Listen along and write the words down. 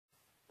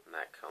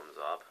comes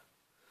up,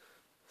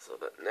 so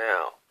that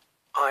now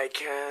I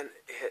can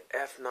hit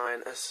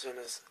F9 as soon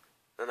as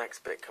the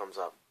next bit comes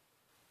up.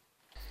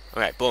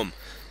 Okay, boom.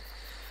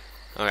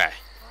 Okay.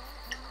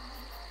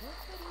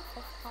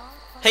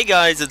 Hey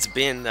guys, it's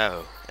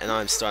Biendeo, and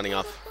I'm starting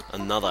off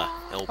another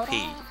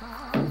LP,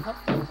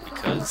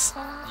 because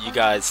you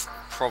guys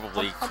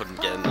probably couldn't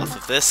get enough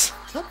of this.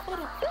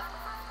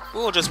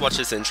 We'll just watch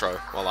this intro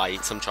while I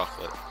eat some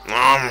chocolate.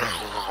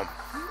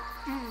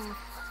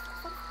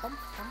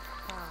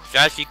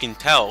 As you can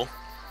tell,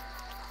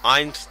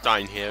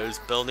 Einstein here is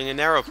building an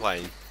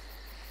aeroplane.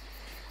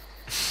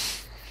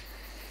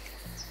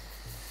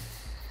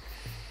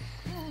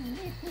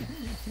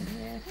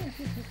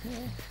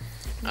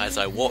 As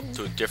I walk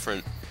to a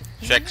different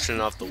section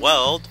of the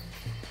world,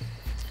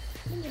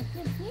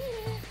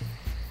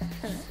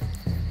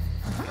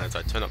 as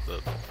I turn up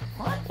the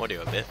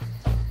audio a bit.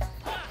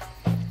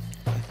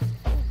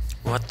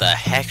 What the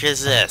heck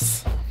is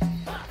this?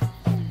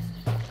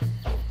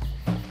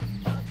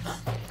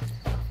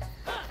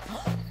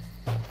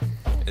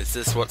 Is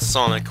this what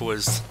Sonic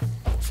was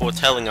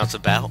foretelling us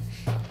about?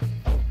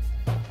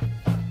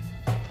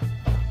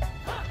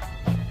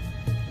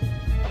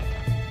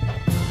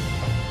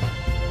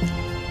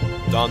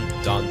 Dun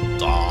dun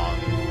dun.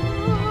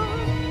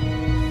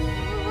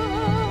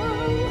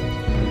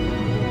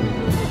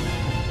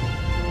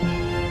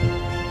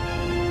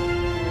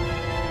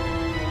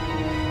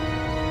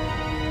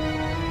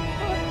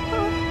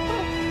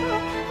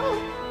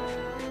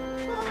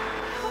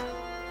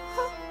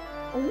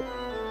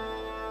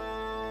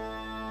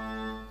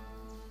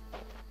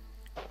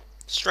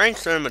 Strange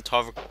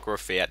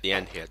cinematography at the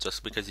end here,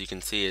 just because you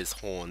can see his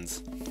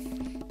horns.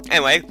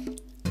 Anyway,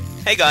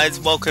 hey guys,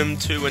 welcome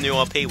to a new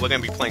LP. We're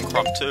going to be playing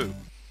Croc 2.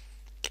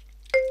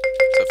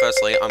 So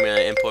firstly, I'm going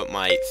to input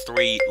my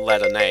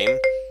 3-letter name.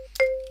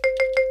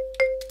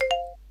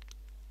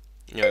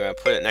 I'm going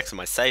to put it next to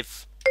my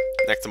save,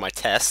 next to my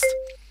test.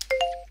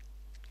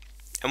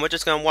 And we're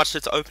just going to watch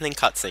its opening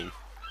cutscene,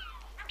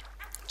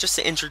 just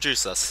to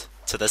introduce us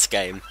to this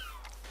game.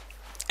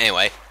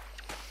 Anyway,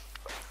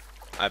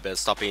 I better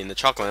stop eating the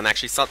chocolate and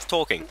actually start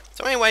talking.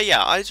 So anyway,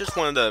 yeah, I just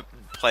wanted to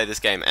play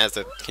this game as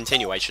a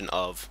continuation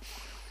of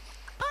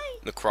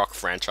the Croc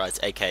franchise,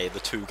 aka the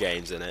 2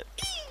 games in it.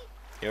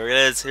 Here it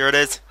is, here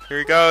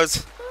he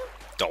goes.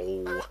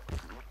 Oh.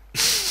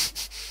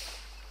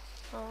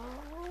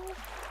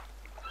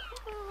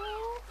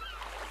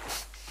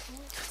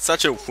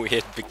 Such a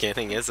weird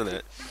beginning, isn't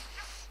it?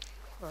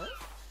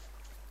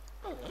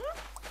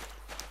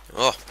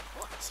 Oh,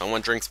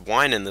 someone drinks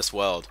wine in this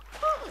world.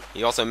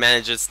 He also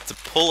manages to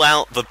pull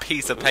out the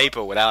piece of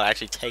paper without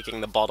actually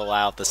taking the bottle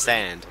out of the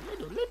sand.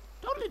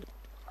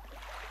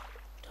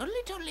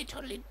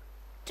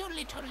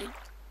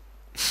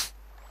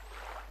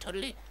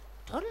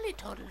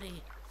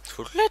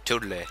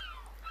 Toodly.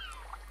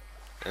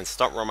 And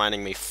stop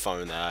reminding me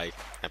phone that I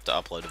have to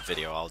upload a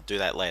video. I'll do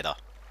that later.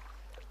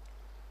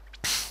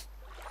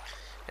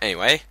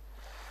 Anyway,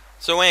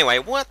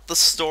 what the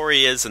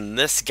story is in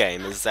this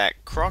game is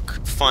that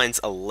Croc finds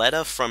a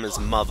letter from his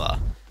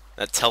mother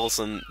that tells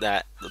him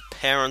that the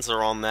parents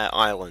are on that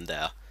island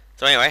there.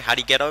 So anyway, how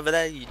do you get over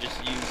there? You just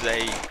use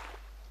a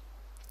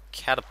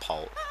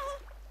catapult.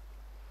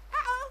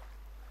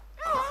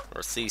 Or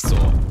a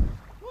seesaw.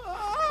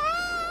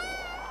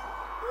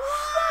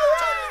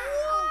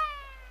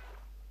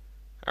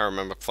 I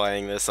remember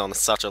playing this on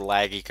such a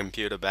laggy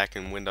computer back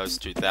in Windows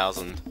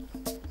 2000.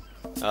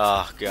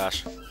 Oh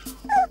gosh.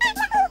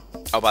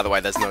 Oh, by the way,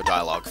 there's no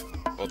dialogue.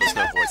 Well, there's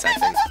no voice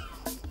acting.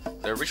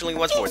 There originally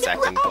was voice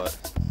acting, but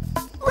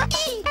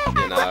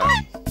you know,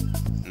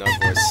 no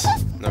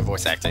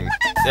voice acting.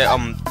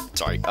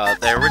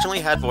 They originally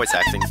had voice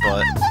acting,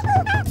 but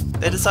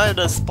they decided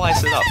to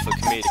spice it up for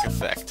comedic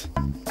effect.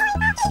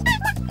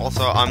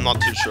 Also, I'm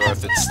not too sure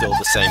if it's still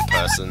the same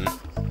person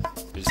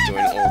who's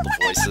doing all the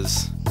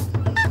voices.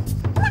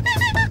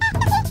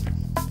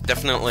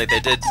 Definitely, they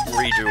did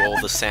redo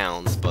all the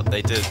sounds, but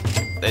they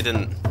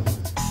didn't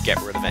get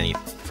rid of any.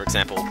 For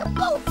example,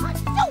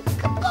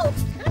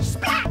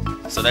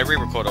 so they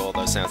re-recorded all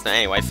those sounds. Now,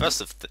 anyway,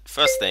 first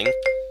thing,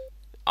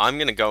 I'm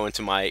gonna go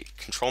into my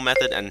control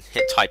method and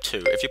hit type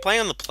 2. If you're playing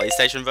on the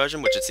PlayStation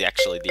version, which is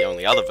actually the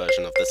only other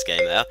version of this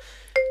game there,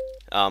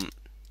 hold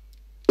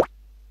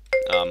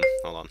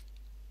on,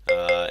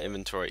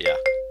 inventory, yeah,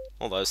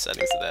 all those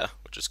settings are there,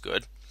 which is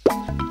good.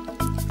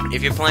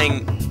 If you're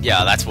playing,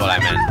 yeah, that's what I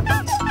meant.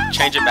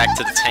 Change it back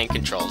to the tank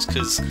controls,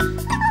 because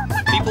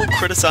people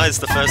criticized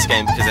the first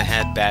game because it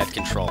had bad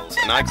controls,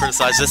 and I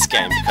criticize this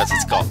game because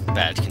it's got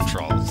bad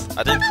controls.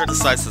 I didn't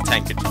criticize the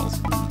tank controls.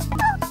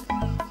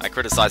 I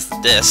criticized the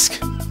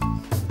disc. Ooh,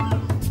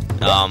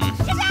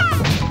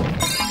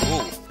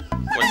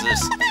 what is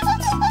this?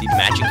 The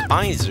magic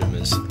eye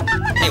zoomers.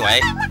 Anyway,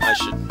 I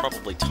should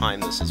probably time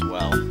this as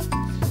well.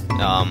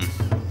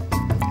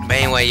 But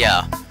anyway,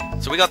 yeah.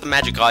 So we got the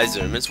magic eye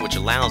zoomers, which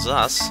allows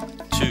us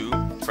to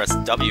press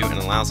W and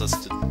allows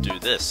us to do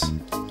this.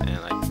 And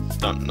I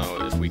don't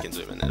know if we can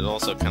zoom in. It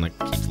also kind of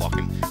keeps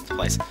locking into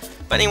place.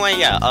 But anyway,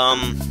 yeah,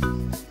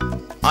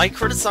 I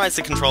criticize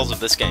the controls of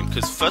this game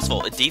because, first of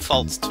all, it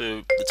defaults to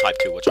the Type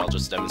 2, which I'll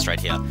just demonstrate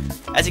here.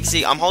 As you can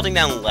see, I'm holding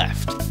down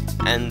left,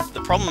 and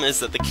the problem is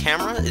that the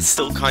camera is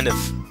still kind of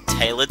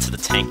tailored to the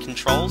tank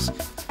controls.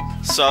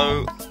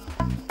 So,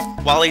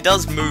 while he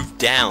does move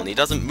down, he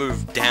doesn't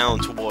move down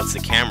towards the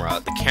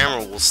camera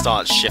will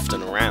start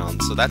shifting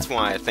around. So that's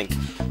why I think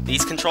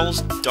these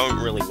controls don't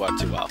really work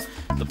too well.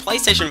 The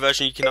PlayStation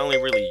version, you can only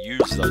really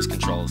use those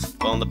controls.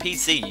 Well, on the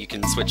PC, you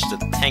can switch to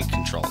the tank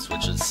controls,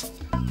 which is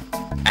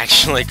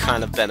actually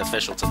kind of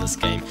beneficial to this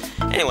game.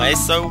 Anyway,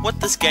 so what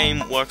this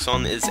game works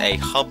on is a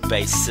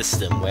hub-based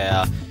system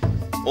where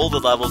all the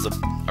levels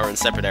are in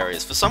separate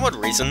areas. For some odd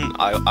reason,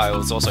 I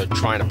was also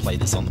trying to play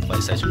this on the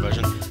PlayStation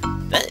version.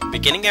 That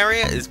beginning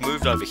area is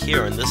moved over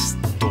here, and this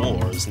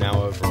door is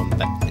now over on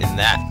in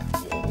that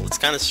wall. It's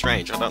kind of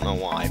strange, I don't know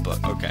why,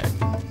 but okay.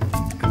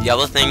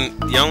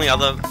 The only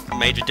other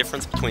major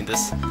difference between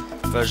this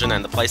version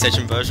and the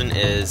PlayStation version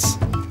is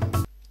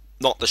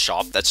not the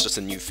shop, that's just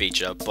a new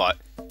feature, but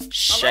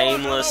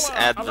shameless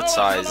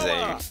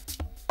advertising.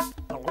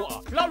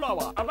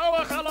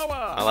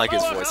 I like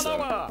his voice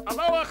though.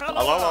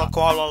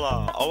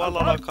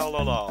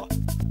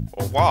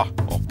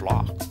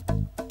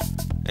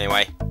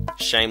 Anyway,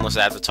 shameless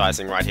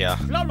advertising right here.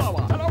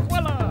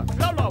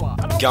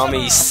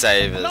 Gummy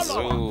savers.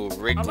 Ooh,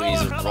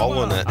 Wrigley's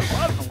rolling it.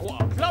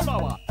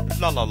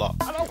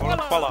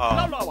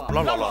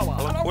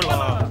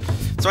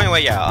 So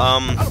anyway, yeah,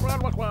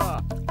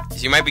 so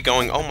you may be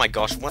going, oh my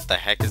gosh, what the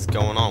heck is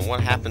going on? What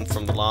happened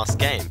from the last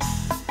game?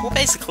 Well,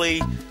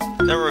 basically,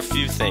 there were a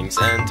few things,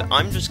 and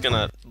I'm just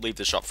gonna leave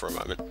the shop for a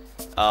moment.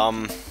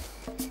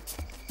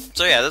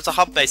 So yeah, there's a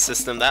hub-based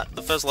system.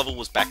 The first level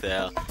was back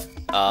there.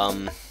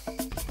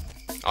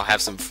 I'll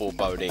have some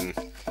foreboding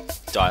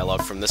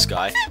dialogue from this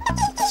guy.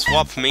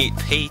 Swap meet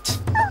Pete.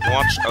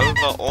 Watch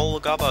over all the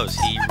gobbos.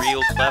 He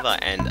real clever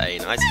and a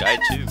nice guy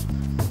too.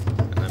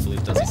 And I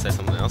believe, does he say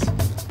something else?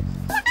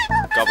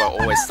 Gobbo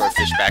always throw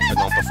fish back, but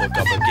not before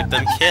Gobbo give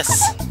them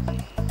kiss.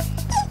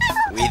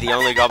 We the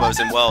only gobbos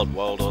in world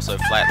also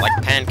flat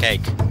like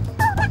pancake.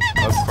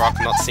 Hope Croc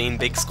not seen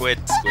big squid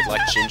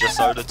like ginger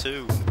soda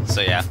too.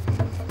 So yeah,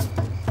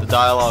 the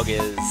dialogue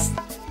is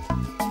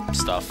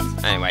stuff.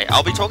 Anyway,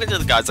 I'll be talking to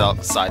the guys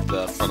outside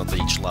the front of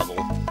each level,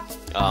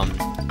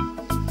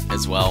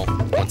 as well,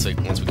 once we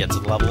get to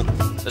the level.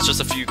 There's just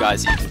a few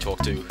guys you can talk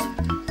to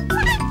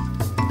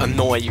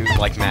annoy you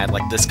like mad,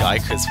 like this guy,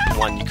 because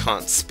one, you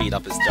can't speed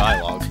up his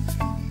dialogue.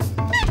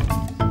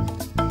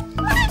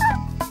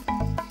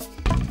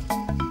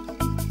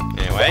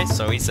 Anyway,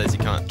 so he says you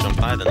can't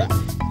jump either.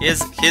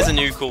 Here's a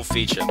new cool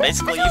feature.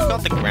 Basically, you've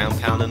got the ground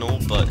pound and all,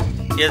 but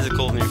here's a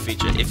cool new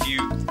feature. If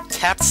you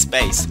tap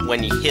space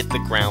when you hit the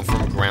ground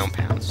from a ground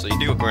pound, so you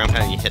do a ground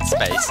pound and you hit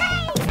space.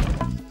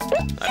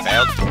 I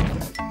failed.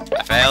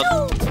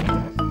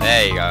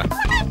 There you go.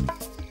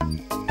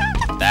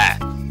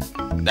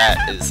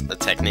 That is a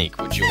technique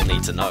which you'll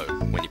need to know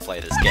when you play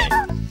this game.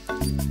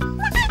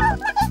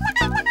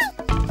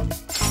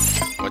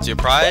 What's your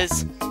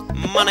prize?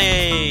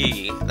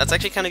 Money! That's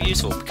actually kind of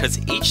useful, because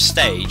each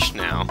stage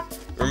now,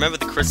 remember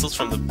the crystals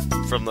from the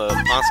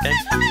past game?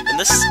 In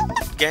this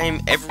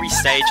game, every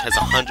stage has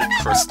 100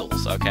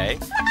 crystals, okay?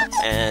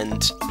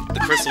 And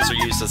the crystals are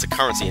used as a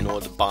currency in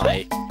order to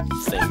buy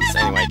things.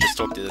 Anyway, just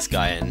talk to this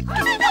guy and do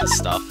all this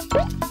stuff.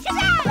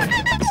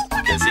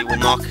 Because he will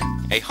knock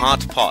a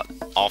heart pot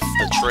off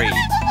the tree.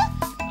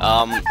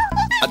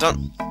 I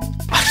don't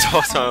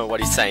know what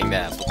he's saying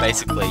there, but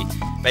basically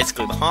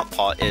the heart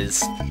pot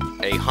is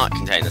a heart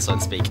container, so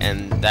to speak,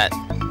 and that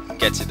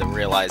gets you to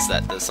realize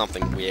that there's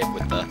something weird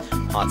with the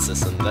heart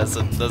system. There's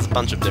a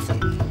bunch of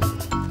different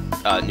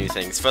new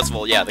things. First of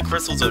all, yeah, the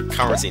crystals are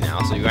currency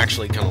now, so you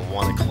actually kind of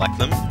want to collect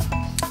them.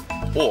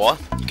 Or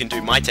you can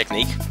do my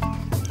technique,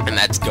 and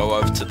that's go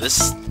over to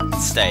this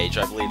stage.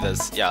 I believe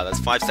there's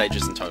 5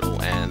 stages in total,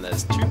 and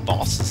there's 2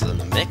 bosses in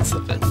the mix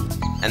of it.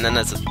 And then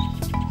there's a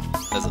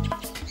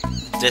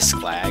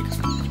disc lag.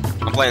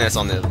 I'm playing this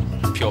on the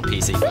pure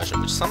PC version,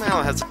 which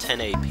somehow has a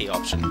 1080p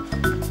option.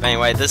 But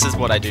anyway, this is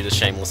what I do to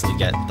shamelessly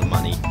get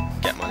money.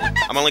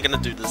 I'm only gonna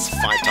do this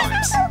 5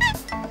 times.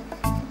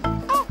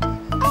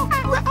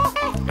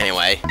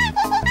 Anyway,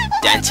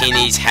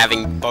 Dantini's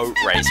having boat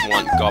race,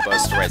 want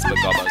Gobbos to race, but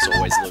Gobbos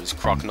always lose.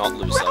 Croc not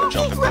lose though,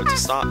 jumping boat to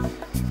start.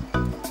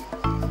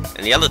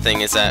 And the other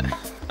thing is that,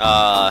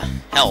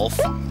 health,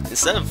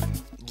 instead of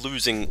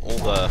losing all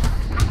the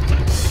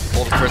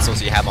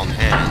crystals you have on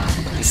hand,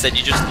 instead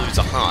you just lose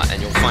a heart,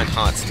 and you'll find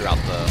hearts throughout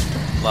the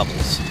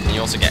levels. And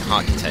you also get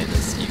heart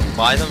containers. You can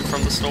buy them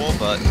from the store,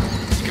 but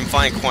you can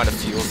find quite a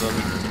few of them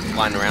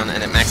lying around,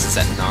 and it maxes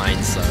at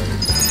 9, so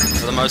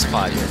for the most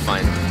part you'll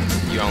find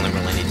you only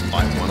really need to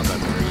buy 1 of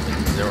them, or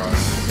even 0.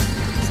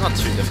 It's not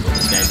too difficult,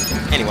 this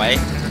game. Anyway,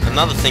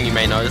 another thing you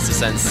may notice is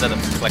that instead of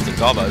collecting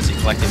gobbos, you're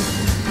collecting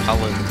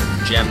colored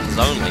gems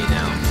only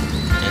now.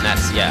 And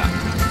that's, yeah,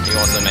 you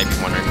also may be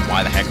wondering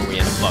why the heck are we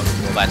in a boat?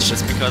 Well, that's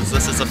just because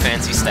this is a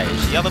fancy stage.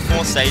 The other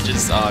 4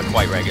 stages are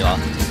quite regular.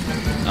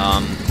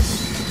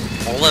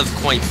 All have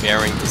quite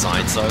varying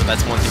designs, so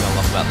that's one thing I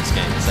love about this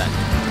game, is that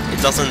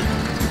it doesn't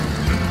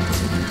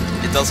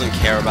it doesn't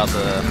care about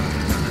the...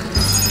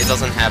 It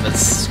doesn't have as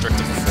strict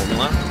of a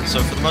formula,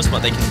 so for the most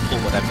part they can pull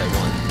whatever they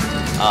want.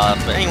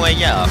 But anyway,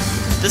 yeah,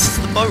 this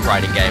is the boat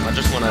riding game. I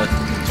just want to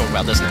talk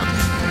about this now.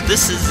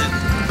 This is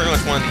pretty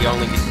much one of the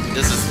only...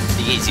 This is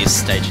the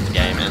easiest stage in the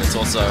game, and it's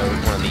also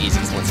one of the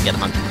easiest ones to get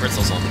 100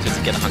 crystals on, because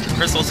you get 100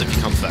 crystals if you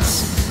come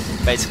first.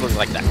 Basically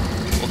like that.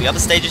 All the other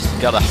stages,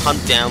 you gotta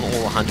hunt down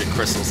all 100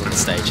 crystals in the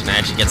stage, and it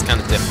actually gets kind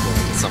of difficult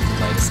in some of the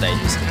later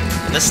stages.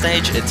 In this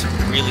stage, it's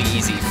really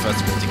easy,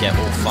 first of all, to get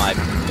all 5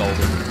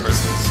 golden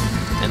crystals,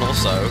 and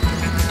also,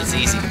 it's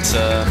easy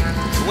to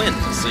win.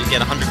 So you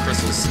get 100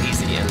 crystals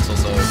easy, and it's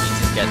also easy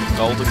to get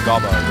golden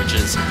gobbo, which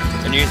is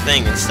a new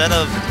thing. Instead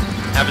of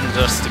having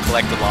just to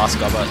collect the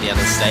last gobbo at the end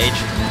of the stage,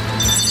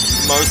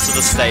 most of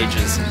the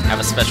stages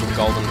have a special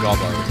golden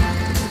gobbo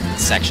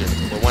section,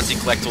 where once you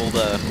collect all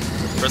the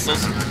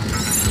crystals,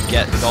 you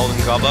get the golden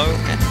gobbo,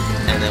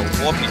 and they'll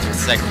warp you to a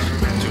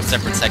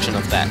separate section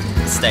of that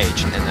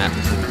stage, and that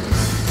will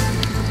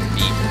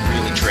be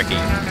really tricky.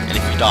 And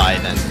if you die,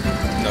 then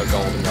no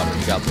golden gobbo,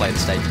 you gotta play the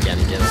stage again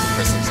and get all the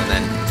crystals, and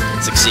then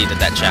succeed at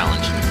that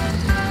challenge.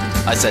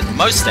 I said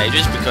most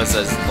stages because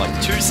there's like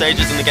 2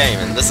 stages in the game,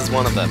 and this is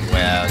one of them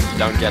where you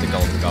don't get a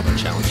golden gobbo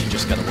challenge, you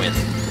just gotta win.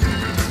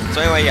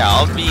 So anyway, yeah,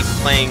 I'll be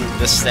playing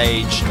this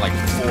stage like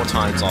 4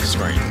 times off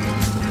screen.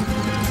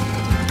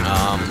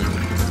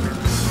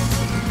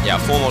 Yeah,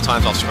 4 more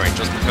times off screen,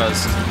 just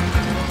because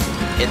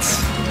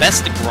it's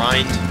best to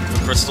grind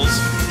for crystals,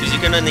 because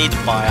you're gonna need to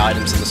buy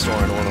items in the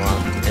store in order to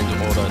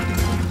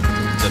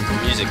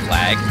music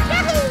lag.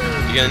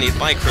 You're gonna need to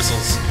buy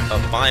crystals,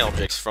 buy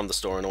objects from the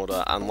store in order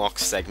to unlock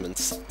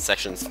sections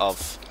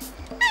of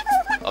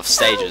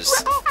stages,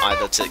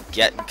 either to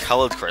get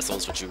colored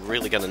crystals, which you're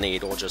really gonna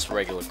need, or just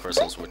regular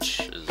crystals,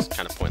 which is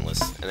kind of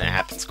pointless, and it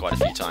happens quite a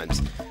few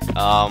times.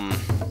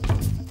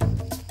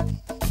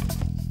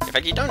 In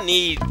fact, you don't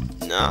need...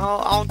 No,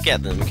 I'll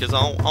get them, because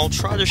I'll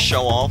try to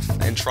show off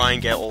and try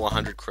and get all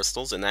 100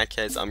 crystals. In that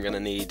case, I'm gonna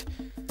need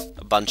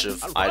a bunch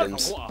of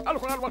items.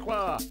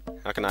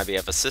 How can I be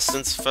of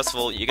assistance? First of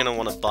all, you're gonna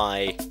want to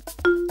buy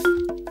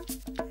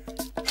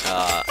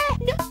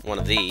one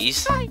of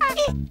these.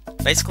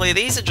 Basically,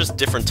 these are just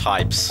different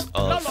types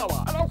of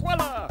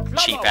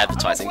cheap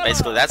advertising.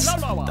 Basically,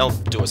 they'll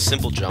do a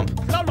simple jump,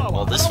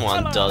 while this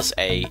one does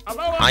a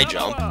high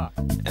jump,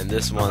 and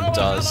this one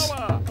does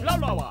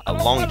a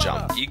long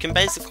jump. You can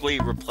basically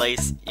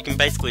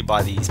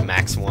buy these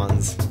max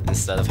ones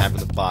instead of having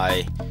to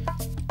buy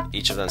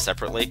each of them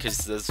separately, because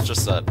there's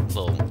just a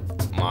little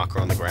marker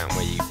on the ground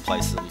where you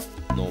place them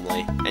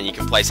normally, and you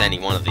can place any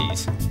one of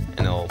these,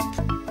 and it'll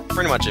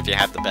pretty much, if you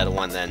have the better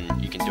one, then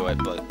you can do it,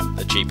 but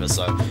they're cheaper.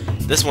 So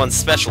this one's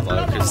special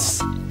though,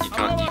 because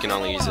you can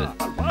only use it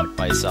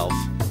by yourself.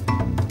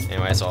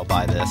 Anyway, so I'll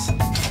buy this.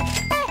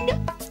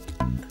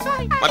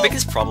 My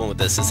biggest problem with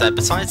this is that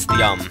besides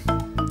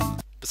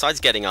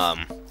getting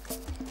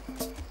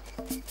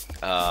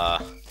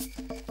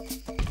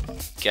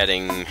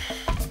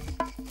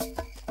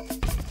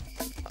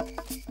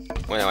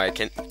well, anyway,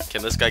 can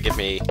this guy give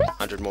me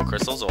 100 more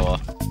crystals, or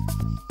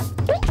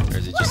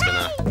is he just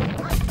gonna...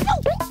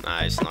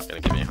 Nah, he's not gonna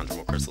give me 100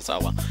 more crystals, oh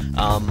well.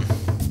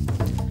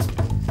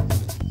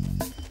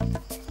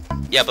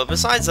 Yeah, but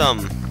besides,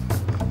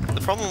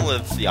 the problem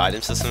with the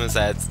item system is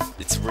that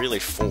it's really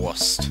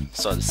forced,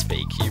 so to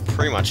speak. You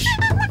pretty much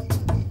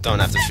don't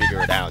have to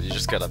figure it out, you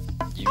just gotta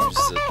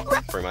use it,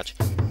 pretty much.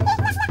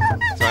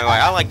 So anyway,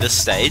 I like this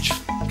stage,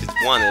 because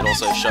one, it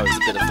also shows a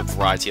bit of the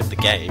variety of the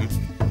game,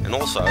 and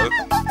also,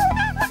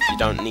 you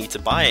don't need to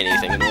buy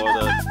anything in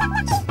order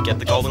to get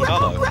the golden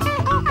gobbo.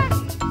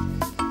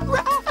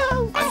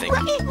 I think.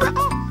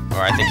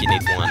 Or I think you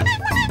need one.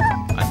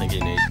 I think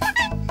you need...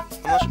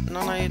 No,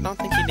 I don't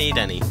think you need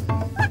any.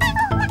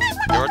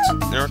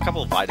 There are a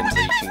couple of items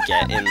that you can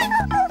get in,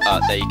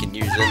 that you can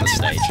use in the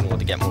stage in order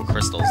to get more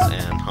crystals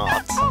and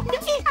hearts.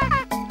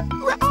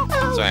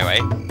 So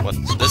anyway, what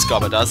this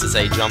gobbo does is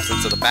he jumps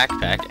into the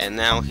backpack, and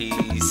now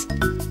he's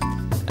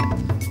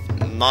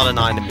not an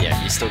item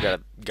yet. You still gotta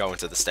go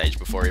into the stage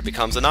before he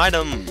becomes an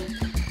item,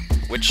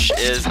 which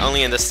is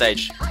only in this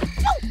stage.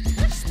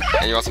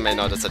 And you also may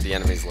notice that the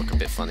enemies look a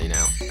bit funny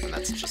now, and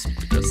that's just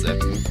because they're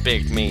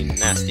big, mean,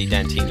 nasty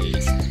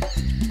Dantinis.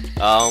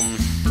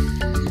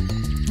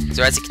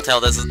 So as you can tell,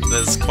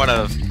 there's quite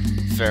a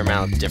fair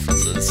amount of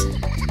differences in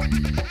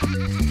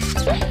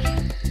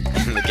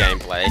the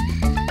gameplay.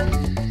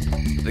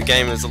 The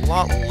game is a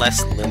lot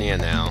less linear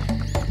now.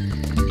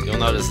 You'll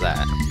notice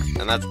that,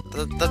 and that's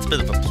a bit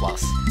of a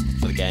plus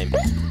for the game.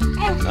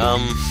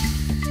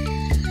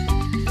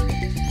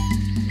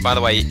 By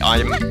the way,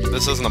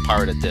 this isn't a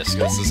pirated disc,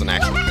 this is an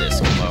actual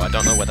disc, although I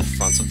don't know where the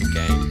front of the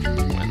game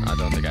went. I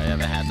don't think I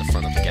ever had the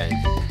front of the game,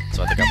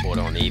 so I think I bought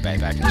it on eBay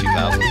back in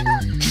 2000.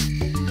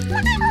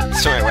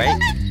 So anyway,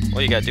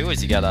 all you gotta do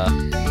is you gotta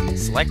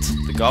select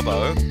the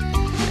gobbo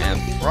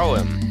and throw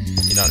him.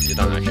 You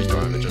don't actually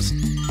throw him, it just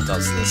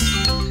does this.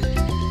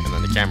 And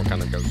then the camera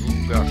kind of goes,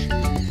 ooh gosh.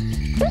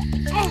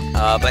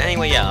 But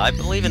anyway, yeah, I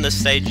believe in this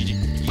stage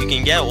you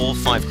can get all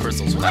 5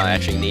 crystals without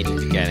actually needing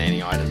to get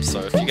any items,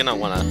 so if you're gonna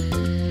wanna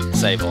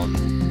save on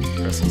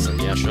crystals, and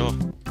yeah, sure.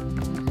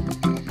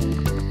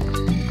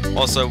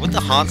 Also, with the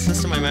heart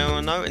system, I may want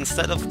to know,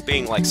 instead of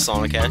being like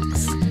Sonic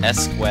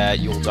X-esque, where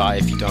you'll die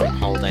if you don't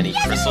hold any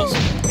crystals,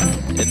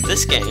 in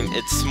this game,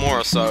 it's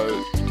more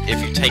so,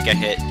 if you take a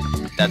hit,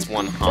 that's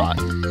 1 heart.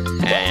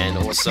 And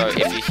also,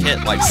 if you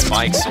hit like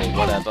spikes or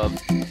whatever,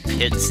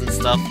 pits and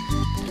stuff,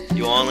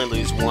 you'll only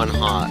lose 1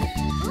 heart,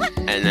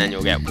 and then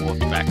you'll get warped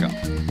back up.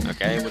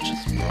 Okay, which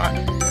is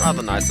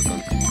rather nice of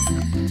them.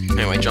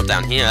 Anyway, jump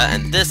down here,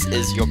 and this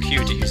is your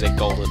cue to use a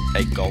golden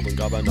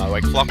gobbo, no,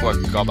 a clockwork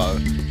gobbo.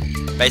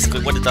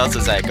 Basically, what it does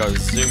is that it goes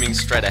zooming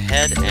straight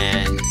ahead,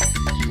 and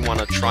you want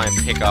to try and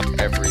pick up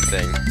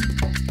everything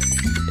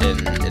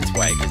in its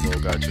way, because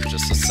it'll go to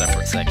just a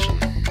separate section.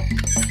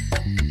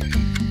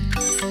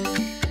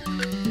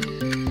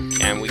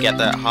 Can we get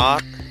that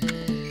heart?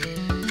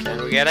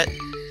 Can we get it?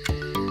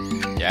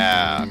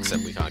 Yeah,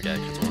 except we can't get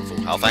it because we're on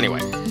full health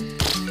anyway.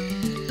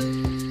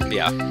 But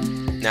yeah.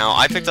 Now,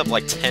 I picked up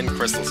like 10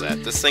 crystals there.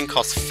 This thing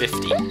costs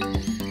 50. For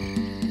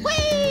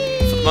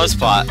the most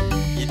part,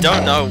 you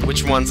don't know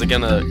which ones are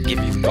gonna give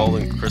you the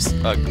golden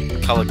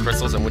colored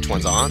crystals and which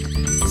ones aren't.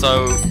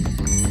 So,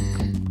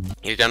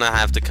 you're gonna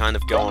have to kind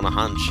of go on a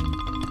hunch.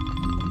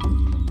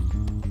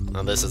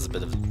 Now, this is a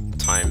bit of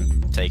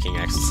time-taking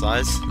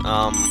exercise.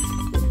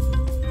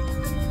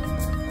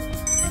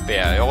 But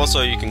yeah,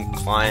 also you can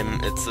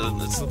climb. It's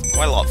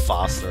quite a lot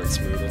faster and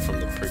smoother from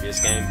the previous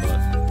game, but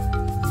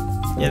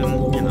yeah,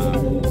 you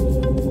know.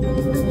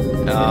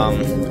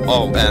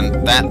 Oh,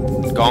 and that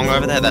gong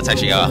over there, that's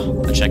actually a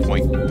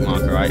checkpoint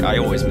marker. I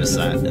always miss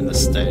that in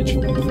this stage.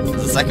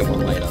 There's a second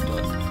one later,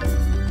 but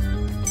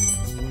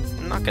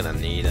I'm not gonna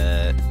need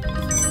it.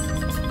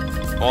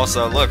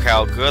 Also, look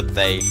how good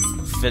they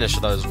finished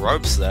those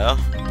ropes there.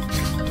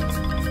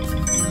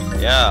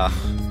 Yeah.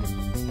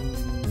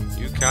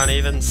 Can't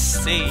even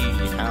see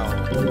how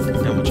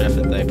much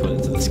effort they put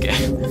into this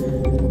game.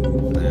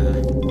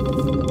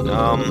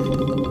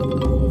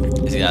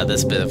 Yeah,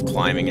 this bit of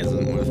climbing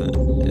isn't worth it.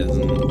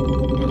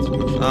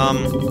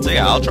 So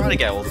yeah, I'll try to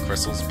get all the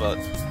crystals, but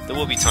there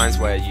will be times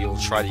where you'll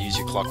try to use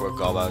your clockwork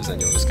gobbos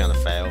and you'll just kind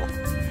of fail,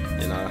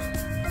 you know.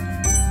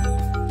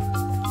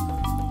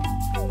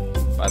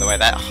 By the way,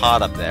 that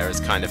heart up there is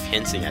kind of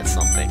hinting at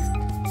something.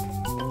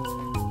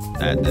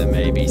 That there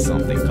may be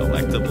something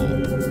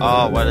collectible.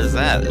 Oh, what is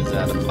that? Is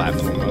that a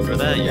platform over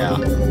there? Yeah.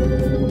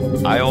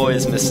 I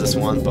always miss this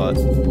one, but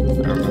I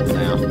remember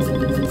now.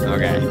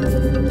 Okay.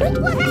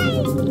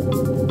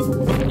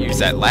 Use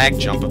that lag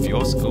jump of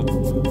yours. Cool.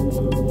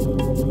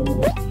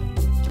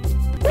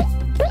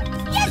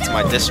 It's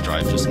my disk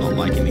drive just not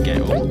liking the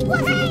game. Oh.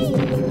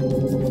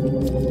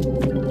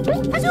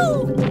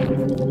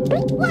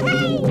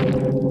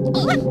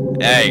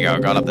 There you go,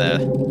 got up there.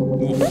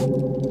 Oof.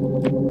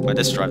 My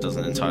disk drive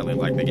doesn't entirely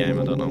like the game,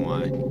 I don't know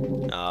why.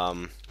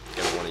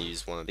 Gonna want to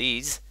use one of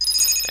these.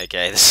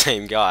 Okay, the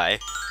same guy.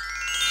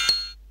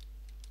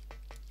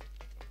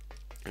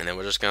 And then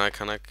we're just gonna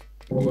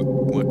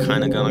we're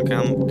kinda gonna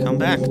come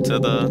back to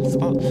the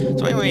spot.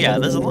 So anyway, yeah,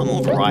 there's a lot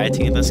more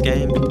variety in this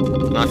game.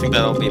 And I think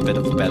that'll be a bit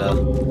of a better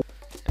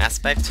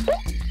aspect.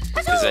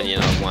 Because then, you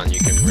know, one, you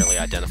can really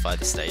identify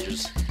the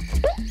stages.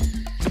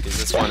 Because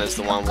this one is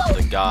the one with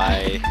the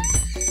guy.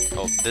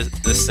 Oh,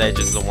 this stage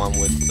is the one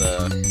with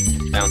the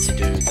bouncy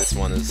dude. This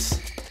one is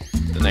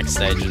the next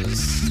stage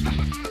is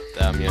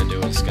that I'm gonna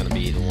do is gonna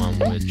be the one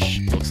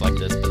which looks like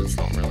this, but it's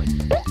not really.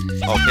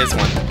 Oh, here's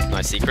one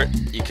nice secret.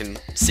 You can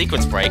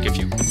sequence break if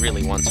you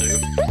really want to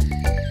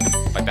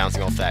by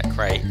bouncing off that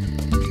crate.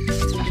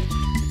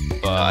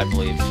 But I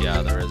believe,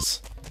 yeah, there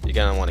is. You're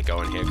gonna want to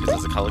go in here because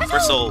there's a colored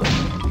crystal.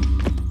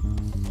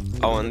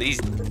 Oh, and the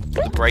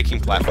braking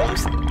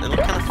platforms, they look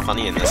kind of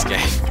funny in this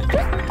game.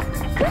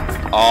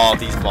 Oh,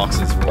 these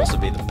boxes will also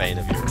be the bane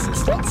of your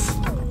existence.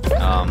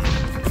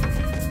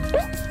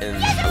 In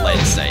a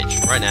later stage.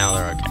 Right now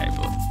they're okay,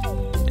 but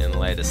in a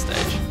later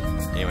stage.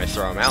 Anyway,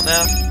 throw them out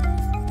there.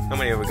 How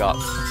many have we got?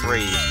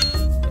 3.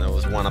 And there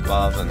was one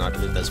above, and I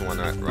believe there's one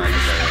right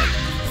there.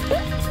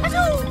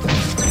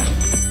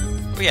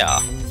 But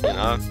yeah, you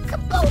know,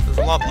 there's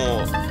a lot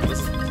more.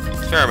 There's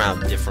a fair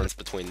amount of difference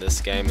between this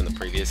game and the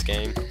previous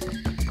game.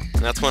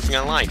 And that's one thing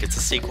I like. It's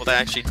a sequel that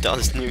actually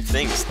does new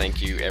things.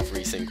 Thank you,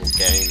 every single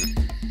game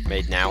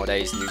made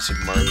nowadays. New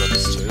Super Mario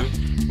Bros. 2,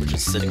 which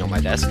is sitting on my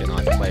desk, and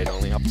I've played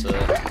only up to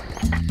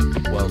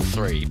World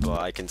 3, but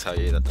I can tell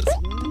you that there's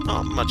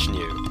not much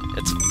new.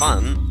 It's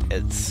fun,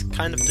 it's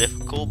kind of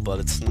difficult, but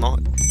it's not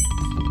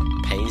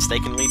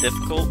painstakingly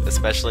difficult,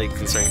 especially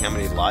considering how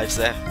many lives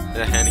they're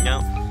handing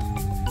out.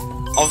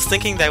 I was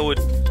thinking they would,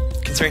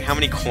 considering how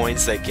many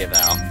coins they give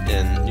out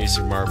in New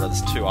Super Mario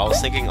Bros. 2, I was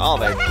thinking, oh,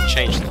 they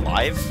changed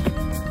life.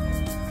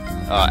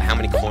 How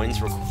many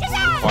coins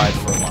required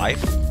for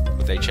life?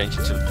 Would they change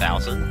it to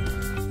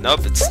 1,000?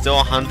 Nope, it's still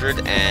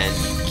 100, and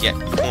you get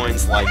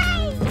coins like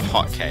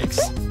hotcakes.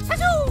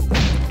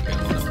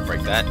 I'm gonna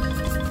break that.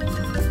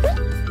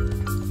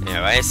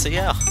 Anyway, so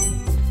yeah.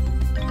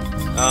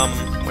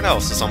 What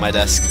else is on my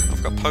desk?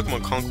 I've got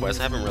Pokemon Conquest,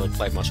 I haven't really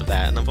played much of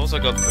that, and I've also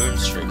got Boom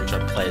Street, which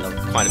I've played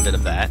quite a bit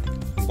of that.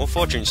 Or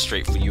Fortune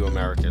Street for you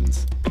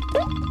Americans.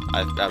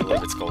 I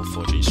believe it's called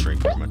Fortune Street,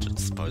 pretty much.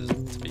 It's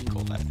supposed to be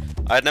called that.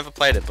 I'd never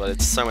played it, but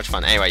it's so much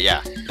fun. Anyway,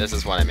 yeah, this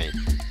is what I mean.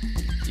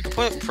 You can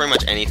put pretty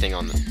much anything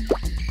on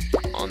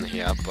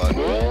here, but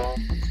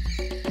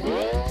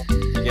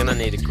you're gonna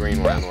need a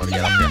green one in order to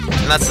get up here.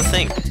 And that's the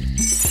thing.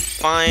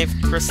 5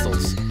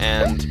 crystals,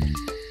 and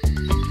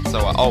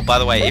so, oh, by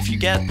the way, if you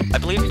get, I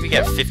believe if you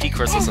get 50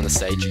 crystals on the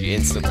stage, you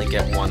instantly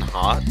get 1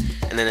 heart,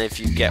 and then if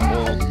you get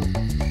all of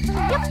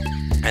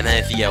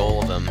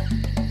them,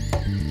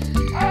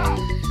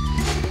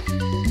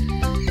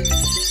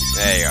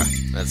 there you go,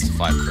 that's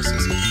 5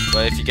 crystals.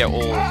 But if you get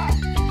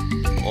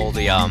all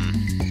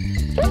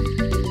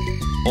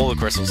the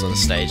crystals on the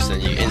stage,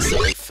 then you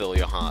instantly fill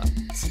your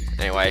hearts.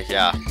 Anyway,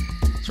 yeah,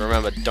 so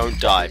remember, don't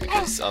die,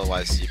 because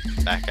otherwise you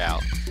back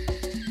out.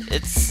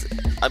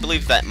 I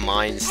believe that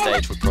mine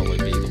stage would probably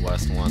be the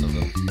worst one of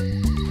them.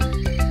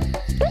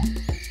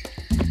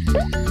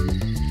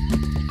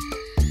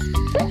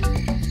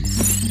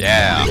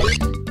 Yeah!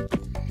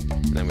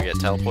 And then we get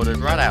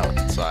teleported right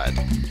outside.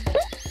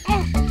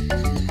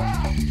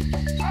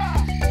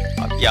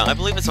 Yeah, I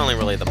believe it's only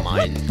really the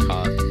mine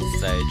cart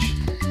stage.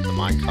 The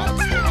mine cart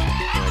stage.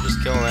 Anyway,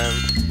 just kill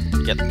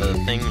them, get the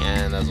thing,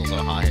 and there's also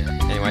a heart here.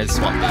 Anyway, this is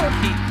what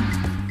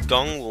Pete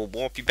Gong will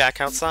warp you back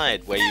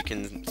outside, where you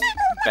can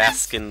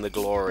bask in the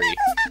glory.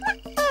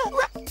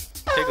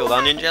 Pickled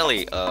onion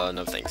jelly.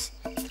 No thanks.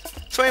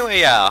 So anyway,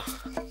 yeah.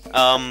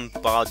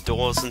 Bar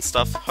doors and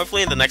stuff.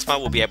 Hopefully in the next part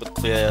we'll be able to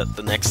clear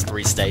the next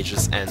 3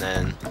 stages and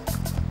then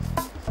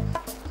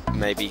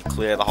maybe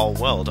clear the whole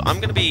world. I'm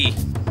gonna be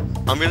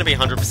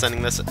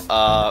 100%ing this.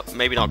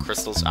 Maybe not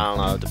crystals, I don't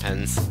know,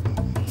 depends.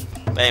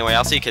 But anyway,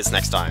 I'll see you kids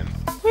next time.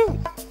 Woo!